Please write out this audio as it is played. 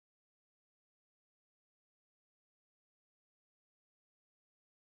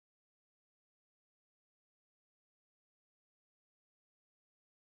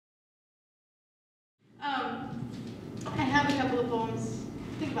I have a couple of poems,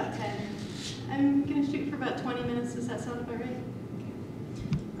 I think about 10. I'm going to shoot for about 20 minutes. Does that sound about right?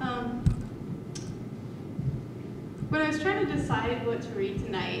 When I was trying to decide what to read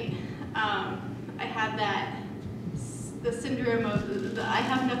tonight, I had the syndrome of the I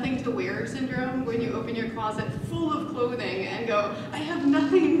have nothing to wear syndrome, when you open your closet full of clothing and go, I have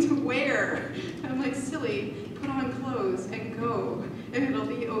nothing to wear. And I'm like, silly, put on clothes and go, and it'll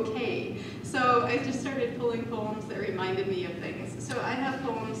be okay. So I just started pulling poems that reminded me of things. So I have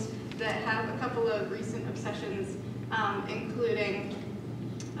poems that have a couple of recent obsessions, including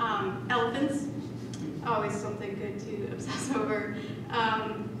elephants, always something good to obsess over,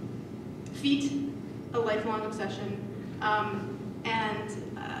 feet, a lifelong obsession, and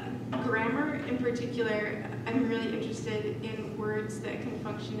grammar in particular. I'm really interested in words that can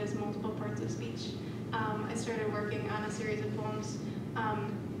function as multiple parts of speech. I started working on a series of poems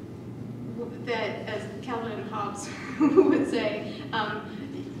that, as Calvin and Hobbes would say,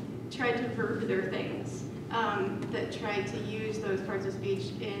 tried to verb their things, that tried to use those parts of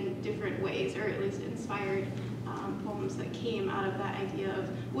speech in different ways, or at least inspired poems that came out of that idea of,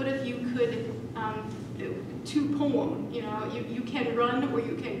 what if you could, to poem, you know, you can run or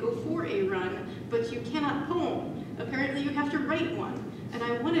you can go for a run, but you cannot poem. Apparently you have to write one, and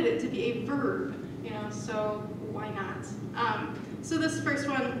I wanted it to be a verb, you know, so why not? So this first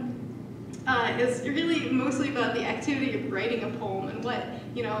one is really mostly about the activity of writing a poem and what,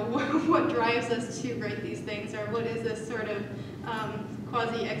 you know, what drives us to write these things, or what is this sort of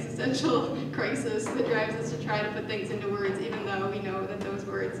quasi-existential crisis that drives us to try to put things into words, even though we know that those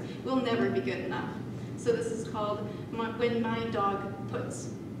words will never be good enough. So this is called When My Dog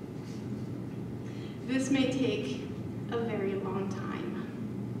Puts. This may take a very long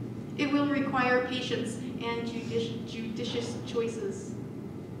time. It will require patience and judicious choices.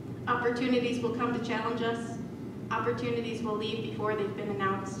 Opportunities will come to challenge us. Opportunities will leave before they've been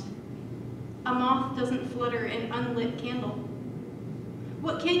announced. A moth doesn't flutter an unlit candle.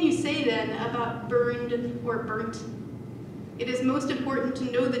 What can you say then about burned or burnt? It is most important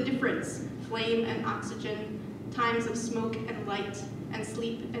to know the difference, flame and oxygen, times of smoke and light, and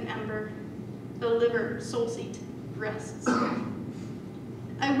sleep and ember. The liver, soul seat, rests.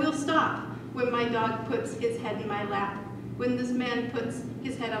 I will stop when my dog puts his head in my lap, when this man puts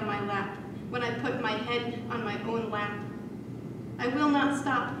his head on my lap, when I put my head on my own lap. I will not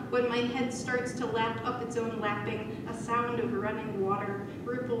stop when my head starts to lap up its own lapping, a sound of running water,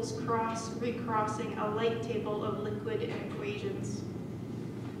 ripples recrossing a light table of liquid and equations.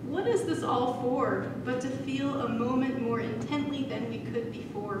 What is this all for, but to feel a moment more intently than we could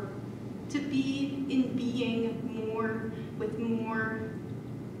before? To be in being more with more.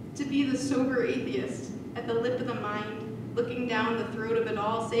 To be the sober atheist at the lip of the mind, looking down the throat of it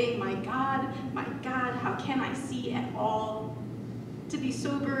all, saying, my God, how can I see at all? To be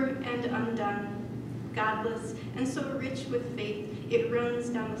sober and undone, godless, and so rich with faith, it runs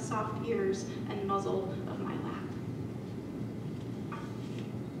down the soft ears and muzzle of my lap.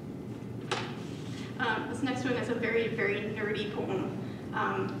 This next one is a very, very nerdy poem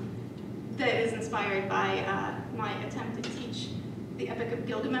that is inspired by my attempt to teach the Epic of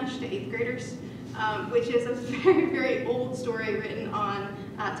Gilgamesh to 8th graders, which is a very, very old story written on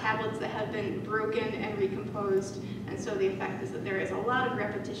tablets that have been broken and recomposed. And so the effect is that there is a lot of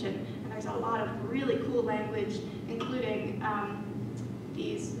repetition, and there's a lot of really cool language, including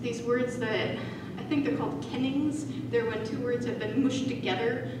these words that I think they're called kennings. They're when two words have been mushed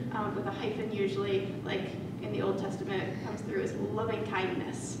together with a hyphen, usually, like in the Old Testament, it comes through as loving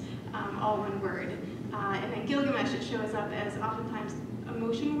kindness, all one word. And in Gilgamesh, it shows up as oftentimes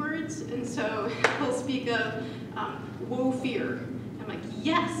emotion words, and so he'll speak of woe fear. I'm like,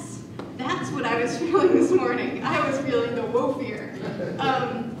 yes, that's what I was feeling this morning. I was feeling the woe fear.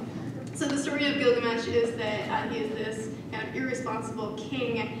 So the story of Gilgamesh is that he is this kind of irresponsible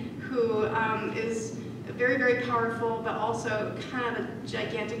king who is very, very powerful, but also kind of a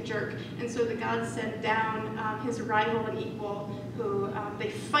gigantic jerk. And so the gods send down his rival and equal, who they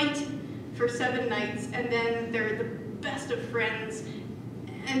fight for 7 nights, and then they're the best of friends,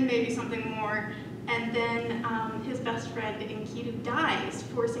 and maybe something more. And then his best friend Enkidu dies,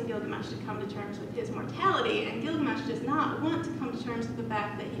 forcing Gilgamesh to come to terms with his mortality, and Gilgamesh does not want to come to terms with the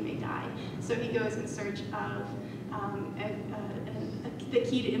fact that he may die. So he goes in search of the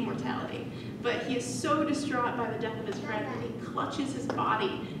key to immortality. But he is so distraught by the death of his friend that he clutches his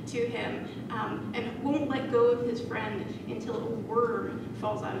body to him and won't let go of his friend until a worm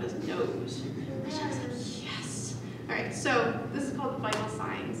falls out of his nose. Which I was like, yes! All right, so this is called Vital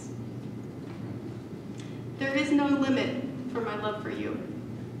Signs. There is no limit for my love for you.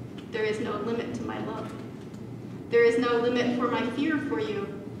 There is no limit to my love. There is no limit for my fear for you.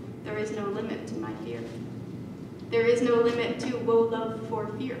 There is no limit to my fear. There is no limit to woe love for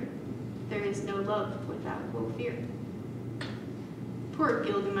fear. There is no love without woe fear. Poor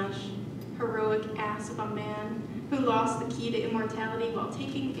Gilgamesh, heroic ass of a man who lost the key to immortality while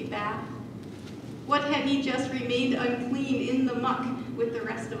taking a bath. What had he just remained unclean in the muck with the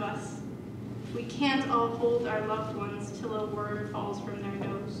rest of us? We can't all hold our loved ones till a word falls from their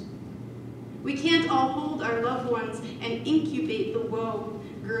nose. We can't all hold our loved ones and incubate the woe,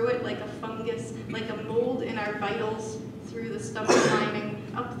 grow it like a fungus, like a mold in our vitals, through the stomach lining,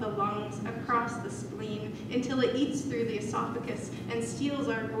 up the lungs, across the spleen, until it eats through the esophagus and steals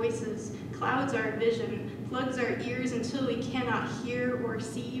our voices, clouds our vision, plugs our ears until we cannot hear or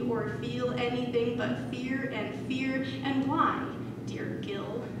see or feel anything but fear and fear. And why, dear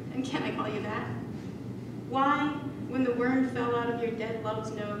Gil, and can I call you that? Why, when the worm fell out of your dead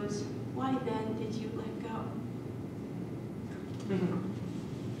love's nose, why then did you let go?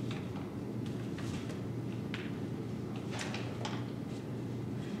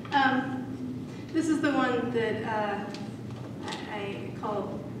 This is the one that I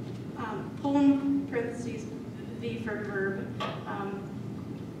call poem parentheses V for verb,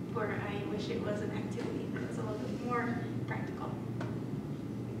 where I wish it was an activity that was a little bit more practical.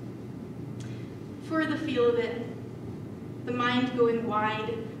 For the feel of it, the mind going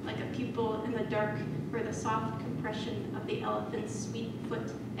wide like a pupil in the dark for the soft compression of the elephant's sweet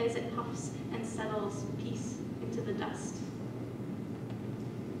foot as it huffs and settles peace into the dust.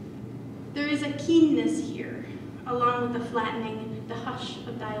 There is a keenness here, along with the flattening, the hush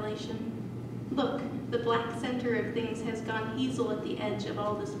of dilation. Look, the black center of things has gone hazel at the edge of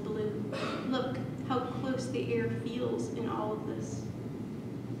all this blue. Look how close the air feels in all of this.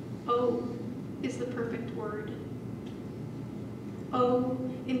 Oh is the perfect word. Oh,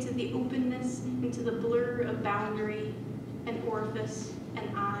 into the openness, into the blur of boundary, an orifice,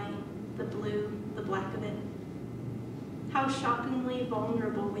 an eye, the blue, the black of it. How shockingly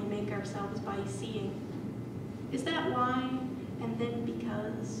vulnerable we make ourselves by seeing. Is that why, and then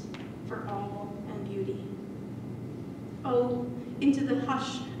because, for all and beauty? Oh, into the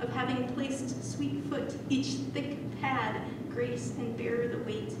hush of having placed sweet foot, each thick pad, grace and bear the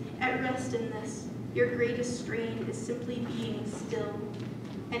weight, at rest in this, your greatest strain is simply being still,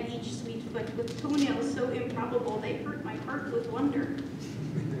 and each sweet foot with toenails so improbable they hurt my heart with wonder.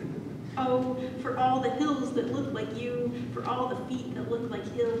 Oh, for all the hills that look like you, for all the feet that look like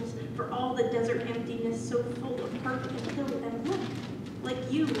hills, for all the desert emptiness so full of park and hill and look,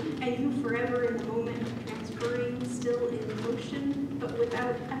 like you, and you forever in the moment, transferring, still in motion, but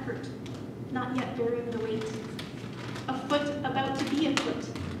without effort, not yet bearing the weight. A foot about to be a foot,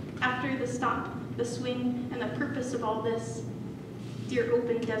 after the stop, the swing, and the purpose of all this. Dear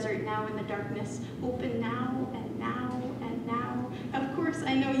open desert now in the darkness, open now and now and now. Of course,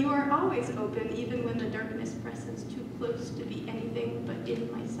 I know you are always open, even when the darkness presses too close to be anything but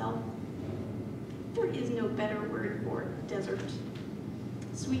in myself. There is no better word for desert.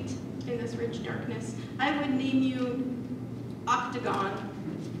 Sweet in this rich darkness, I would name you octagon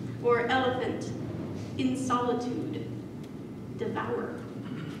or elephant in solitude. Devour.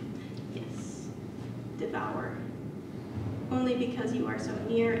 Yes, devour. Only because you are so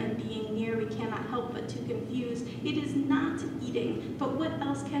near, and being near we cannot help but to confuse. It is not eating, but what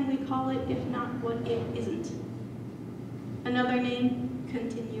else can we call it if not what it isn't? Another name,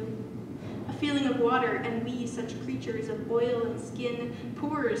 continue. A feeling of water, and we, such creatures of oil and skin,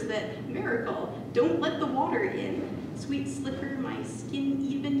 pores that, miracle, don't let the water in. Sweet slicker, my skin,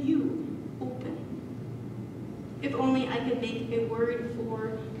 even you, open. If only I could make a word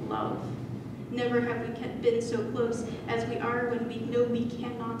for love. Never have we been so close as we are when we know we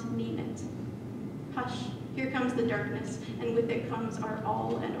cannot name it. Hush, here comes the darkness, and with it comes our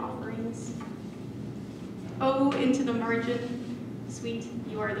all and offerings. Oh, into the margin, sweet,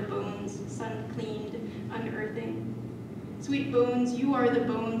 you are the bones, sun-cleaned, unearthing. Sweet bones, you are the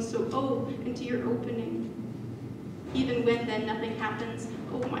bones, so oh, into your opening. Even when then nothing happens,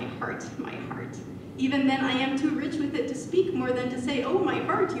 oh my heart, my heart. Even then I am too rich with it to speak more than to say, oh my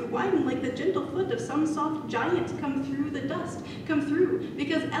heart, you widen like the gentle foot of some soft giant, come through the dust, come through,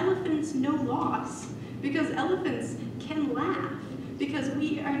 because elephants know loss, because elephants can laugh, because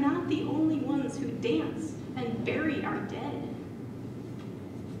we are not the only ones who dance and bury our dead.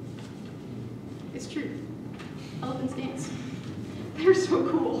 It's true, elephants dance. They're so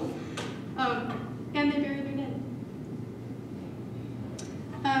cool, and they bury their dead.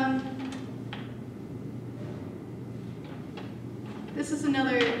 This is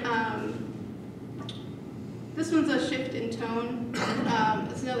This one's a shift in tone.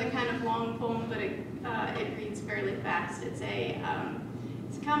 It's another kind of long poem, but it reads fairly fast. It's a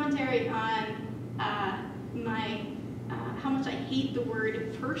commentary on how much I hate the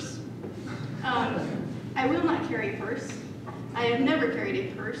word purse. I will not carry a purse. I have never carried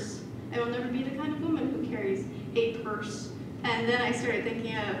a purse. I will never be the kind of woman who carries a purse. And then I started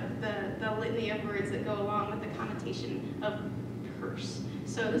thinking of the litany of words that go along with the connotation of purse.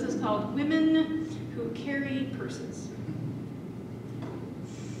 So this is called Women Who Carry Purses.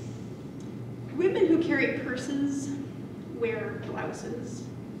 Women who carry purses wear blouses,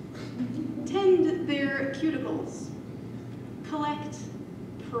 tend their cuticles, collect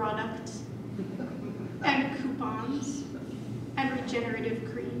product and coupons and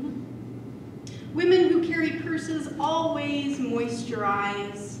regenerative cream. Women who carry purses always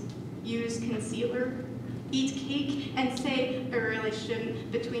moisturize, use concealer, eat cake, and say, I really shouldn't,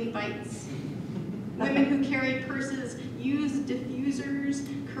 between bites. Women who carry purses use diffusers,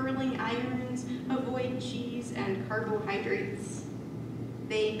 curling irons, avoid cheese and carbohydrates.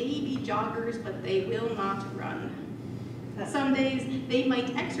 They may be joggers, but they will not run. Some days they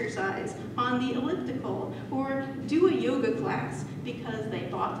might exercise on the elliptical or do a yoga class because they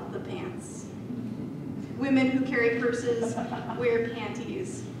bought the pants. Women who carry purses wear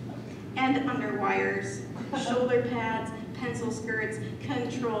panties and underwires, shoulder pads, pencil skirts,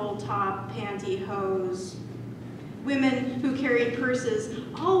 control top, pantyhose. Women who carry purses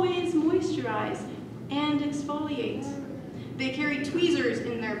always moisturize and exfoliate. They carry tweezers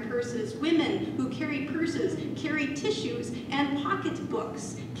in their purses. Women who carry purses carry tissues and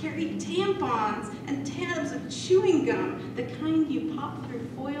pocketbooks, carry tampons and tabs of chewing gum, the kind you pop through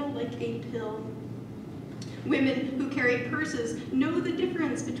foil like a pill. Women who carry purses know the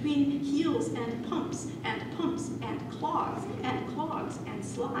difference between heels and pumps and clogs and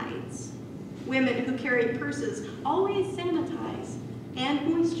slides. Women who carry purses always sanitize and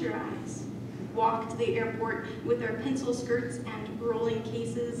moisturize, walk to the airport with their pencil skirts and rolling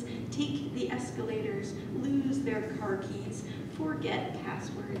cases, take the escalators, lose their car keys, forget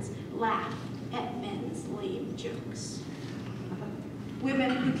passwords, laugh at men's lame jokes.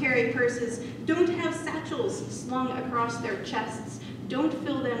 Women who carry purses don't have satchels slung across their chests, don't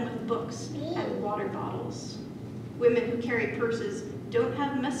fill them with books and water bottles. Women who carry purses don't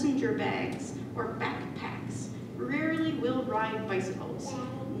have messenger bags or backpacks, rarely will ride bicycles,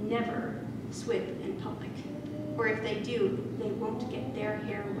 never swim in public, or if they do, they won't get their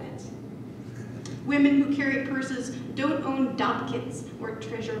hair wet. Women who carry purses don't own dot kits or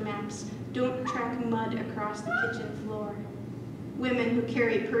treasure maps, don't track mud across the kitchen floor. Women who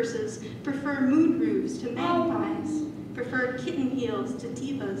carry purses prefer moon roofs to magpies, prefer kitten heels to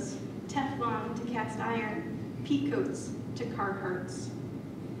Tevas, Teflon to cast iron, peacoats to Carhartts.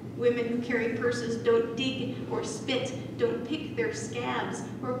 Women who carry purses don't dig or spit, don't pick their scabs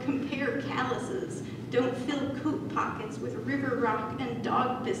or compare calluses, don't fill coat pockets with river rock and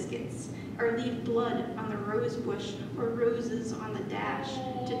dog biscuits, or leave blood on the rose bush or roses on the dash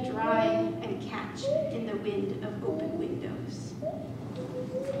to dry and catch in the wind of open windows.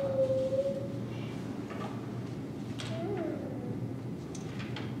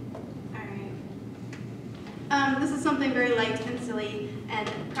 This is something very light and silly, and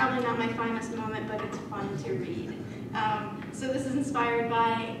probably not my finest moment, but it's fun to read. So this is inspired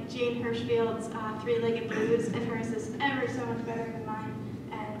by Jane Hirschfield's Three-Legged Blues, and hers is ever so much better than mine,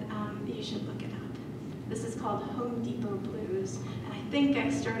 and you should look it up. This is called Home Depot Blues, and I think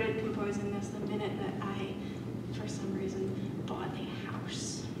I started composing this the minute that I, for some reason, bought a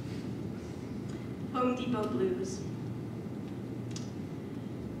house. Home Depot Blues.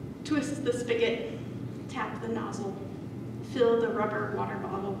 Twist the spigot. Tap the nozzle, fill the rubber water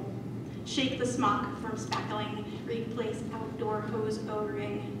bottle, shake the smock from spackling, replace outdoor hose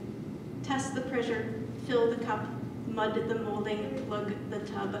O-ring, test the pressure, fill the cup, mud the molding, plug the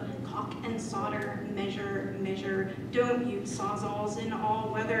tub, caulk and solder, measure, measure, don't use sawzalls in all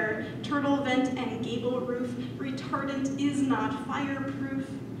weather, turtle vent and gable roof, retardant is not fireproof,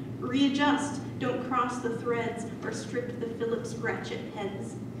 readjust, don't cross the threads or strip the Phillips ratchet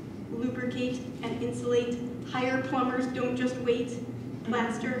heads, lubricate and insulate, hire plumbers, don't just wait,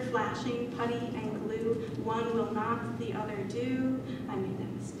 plaster, flashing, putty, and glue, one will not, the other do, I made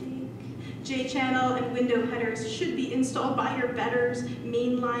that mistake. J-channel and window headers should be installed by your betters,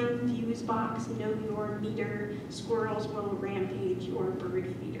 mainline fuse box, know your meter, squirrels will rampage your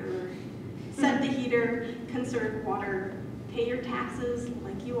bird feeder. Set the heater, conserve water, pay your taxes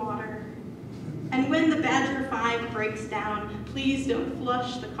like you oughter. And when the Badger 5 breaks down, please don't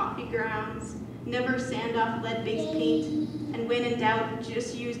flush the coffee grounds. Never sand off lead-based paint. And when in doubt,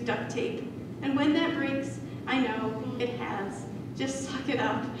 just use duct tape. And when that breaks, I know, it has. Just suck it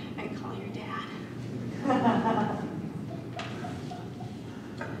up and call your dad.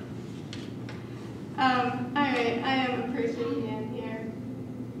 All right, I am approaching the end here.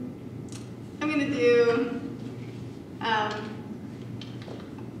 I'm gonna do,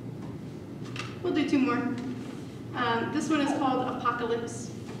 we'll do two more. This one is called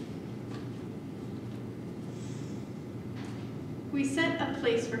Apocalypse. We set a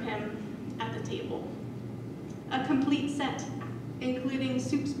place for him at the table. A complete set, including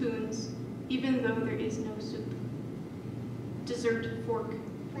soup spoons, even though there is no soup. Dessert fork,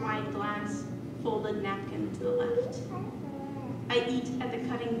 wine glass, folded napkin to the left. I eat at the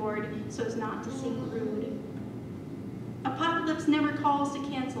cutting board so as not to seem rude. Apocalypse never calls to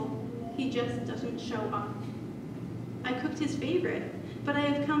cancel, he just doesn't show up. I cooked his favorite, but I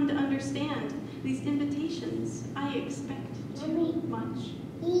have come to understand these invitations I expect too much.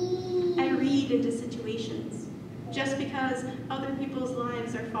 I read into situations just because other people's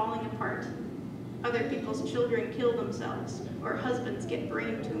lives are falling apart. Other people's children kill themselves, or husbands get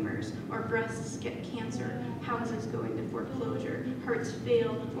brain tumors, or breasts get cancer, houses go into foreclosure, hearts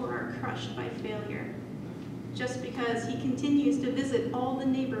fail or are crushed by failure. Just because he continues to visit all the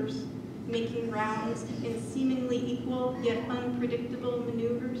neighbors, making rounds in seemingly equal yet unpredictable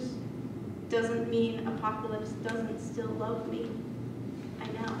maneuvers, doesn't mean Apocalypse doesn't still love me. I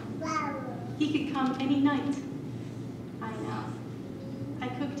know. He could come any night. I know. I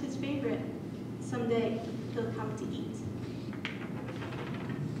cooked his favorite. Someday he'll come to eat.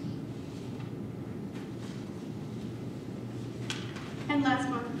 And last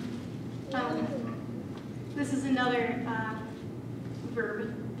one. This is another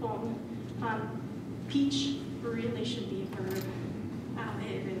verb poem. Peach really should be a verb.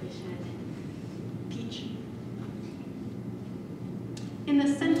 It really should. Peach. In the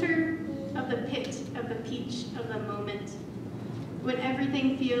center of the pit of the peach of the moment, when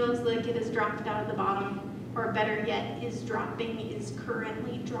everything feels like it has dropped out of the bottom, or better yet, is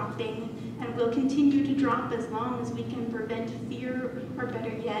currently dropping, and will continue to drop as long as we can prevent fear, or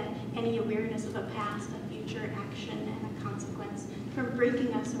better yet, any awareness of a past, a future action, and a consequence from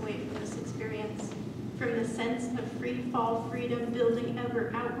breaking us away from this experience, from the sense of free-fall freedom building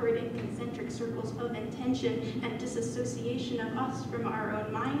ever outward in concentric circles of intention and disassociation of us from our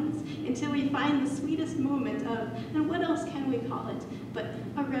own minds, until we find the sweetest moment of, and what else can we call it, but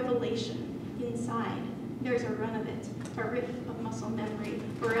a revelation inside. There's a run of it, a riff of muscle memory,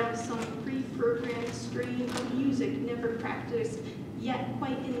 or else some pre-programmed stream of music never practiced, yet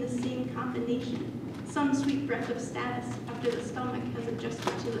quite in the same combination. Some sweet breath of status after the stomach has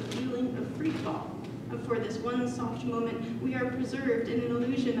adjusted to the feeling of free fall. And for this one soft moment, we are preserved in an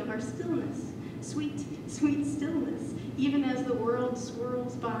illusion of our stillness. Sweet, sweet stillness, even as the world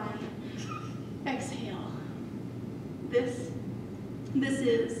swirls by. Exhale. This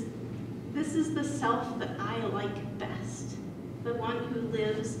is the self that I like best. The one who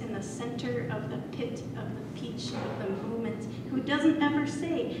lives in the center of the pit of the peach of the moment, who doesn't ever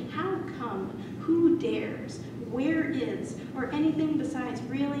say, how come, who dares, where is, or anything besides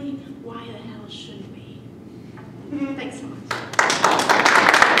really, why the hell should we? Thanks so much.